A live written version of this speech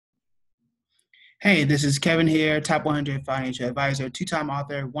Hey, this is Kevin here, top 100 financial advisor, two-time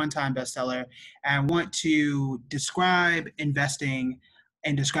author, one-time bestseller, and I want to describe investing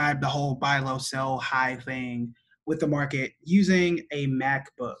and describe the whole buy low, sell high thing with the market using a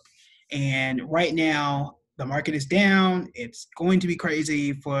MacBook. And right now, the market is down. It's going to be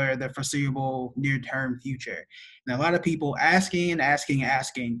crazy for the foreseeable near-term future. And a lot of people asking,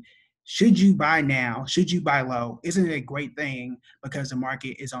 should you buy now? Should you buy low? Isn't it a great thing because the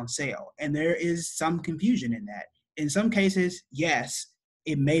market is on sale? And there is some confusion in that. In some cases, yes,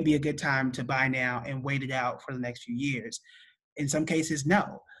 it may be a good time to buy now and wait it out for the next few years. In some cases,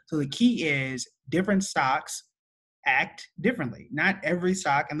 no. So the key is different stocks act differently. Not every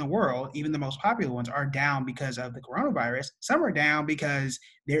stock in the world, even the most popular ones, are down because of the coronavirus. Some are down because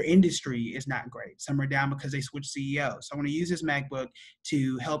their industry is not great. Some are down because they switch CEOs. So I want to use this MacBook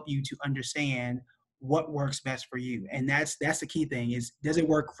to help you to understand what works best for you. And that's the key thing is, does it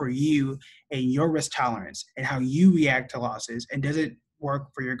work for you and your risk tolerance and how you react to losses? And does it work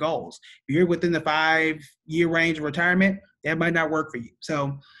for your goals? If you're within the 5-year range of retirement, that might not work for you.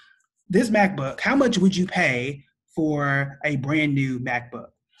 So this MacBook, how much would you pay for a brand new MacBook?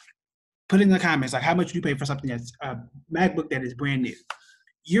 Put in the comments, like how much do you pay for something that's a MacBook that is brand new?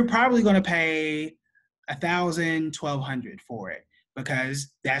 You're probably going to pay $1,000, $1,200 for it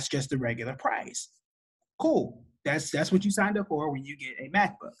because that's just the regular price. Cool. That's what you signed up for when you get a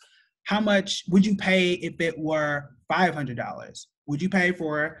MacBook. How much would you pay if it were $500? Would you pay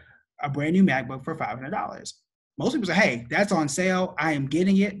for a brand new MacBook for $500? Most people say, hey, that's on sale. I am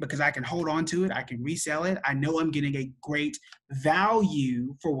getting it because I can hold on to it. I can resell it. I know I'm getting a great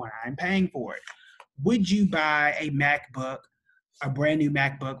value for what I'm paying for it. Would you buy a MacBook, a brand new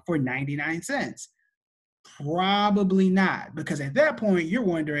MacBook for 99 cents? Probably not, because at that point, you're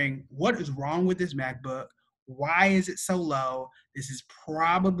wondering, what is wrong with this MacBook? Why is it so low? This is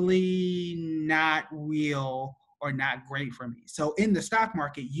probably not real or not great for me. So in the stock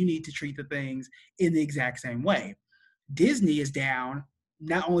market, you need to treat the things in the exact same way. Disney is down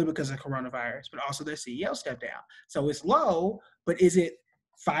not only because of coronavirus, but also their CEO stepped down. So it's low, but is it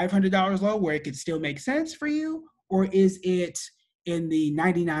 $500 low where it could still make sense for you? Or is it in the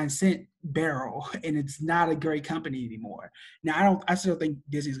 99-cent barrel and it's not a great company anymore? Now, I still think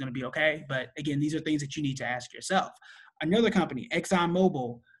Disney's going to be okay. But again, these are things that you need to ask yourself. Another company,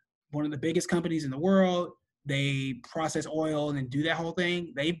 ExxonMobil, one of the biggest companies in the world, they process oil and then do that whole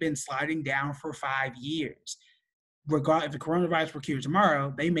thing. They've been sliding down for 5 years. Regardless, if the coronavirus were cured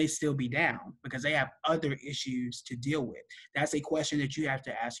tomorrow, they may still be down because they have other issues to deal with. That's a question that you have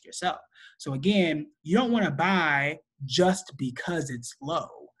to ask yourself. So again, you don't want to buy just because it's low.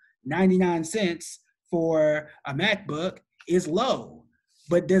 99 cents for a MacBook is low.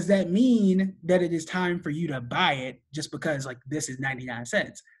 But does that mean that it is time for you to buy it just because like this is 99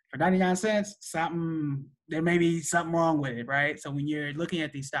 cents? For 99 cents, there may be something wrong with it, right? So when you're looking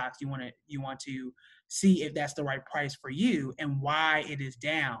at these stocks, you want to see if that's the right price for you and why it is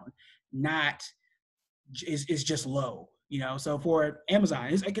down, not is just low. So for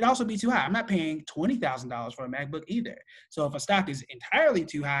Amazon, it could also be too high. I'm not paying $20,000 for a MacBook either. So if a stock is entirely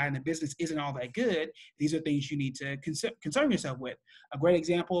too high and the business isn't all that good, these are things you need to concern yourself with. A great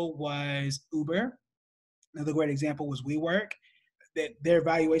example was Uber. Another great example was WeWork. That their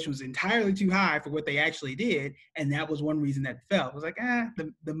valuation was entirely too high for what they actually did, and that was one reason that fell. It was like,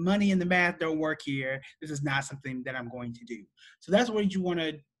 the money and the math don't work here. This is not something that I'm going to do. So that's what you want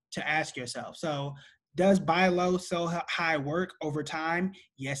to ask yourself. So does buy low, sell high work over time?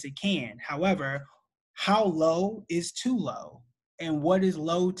 Yes, it can. However, how low is too low? And what is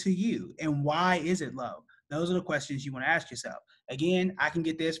low to you? And why is it low? Those are the questions you want to ask yourself. Again, I can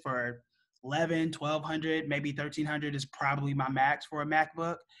get this for 11, 1200, maybe 1300 is probably my max for a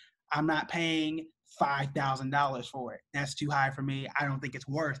MacBook. I'm not paying $5,000 for it. That's too high for me. I don't think it's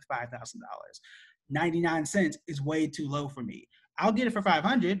worth $5,000. 99 cents is way too low for me. I'll get it for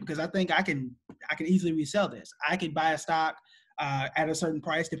 500 because I think I can easily resell this. I could buy a stock at a certain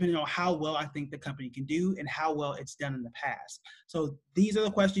price depending on how well I think the company can do and how well it's done in the past. So these are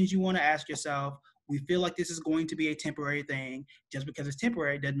the questions you want to ask yourself. We feel like this is going to be a temporary thing. Just because it's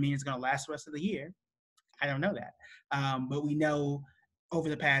temporary doesn't mean it's going to last the rest of the year. I don't know that. But we know over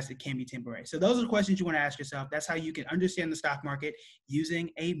the past it can be temporary. So those are the questions you want to ask yourself. That's how you can understand the stock market using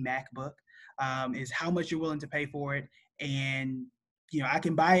a MacBook, is how much you're willing to pay for it. And, I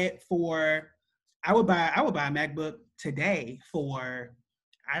can buy it for, I would buy a MacBook today for,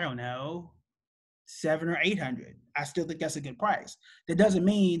 I don't know, 700 or 800. I still think that's a good price. That doesn't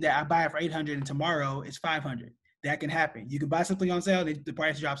mean that I buy it for 800 and tomorrow it's 500. That can happen. You can buy something on sale, the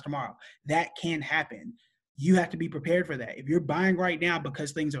price drops tomorrow. That can happen. you have to be prepared for that. If you're buying right now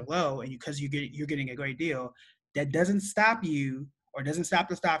because things are low and because you're getting a great deal, that doesn't stop you or doesn't stop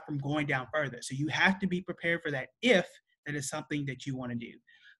the stock from going down further. So you have to be prepared for that if that is something that you want to do.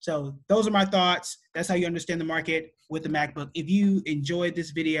 So those are my thoughts. That's how you understand the market with the MacBook. If you enjoyed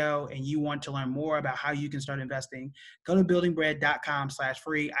this video and you want to learn more about how you can start investing, go to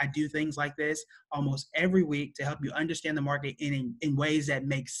buildingbread.com/free. I do things like this almost every week to help you understand the market in ways that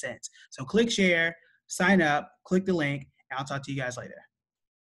make sense. So click share, sign up, click the link, and I'll talk to you guys later.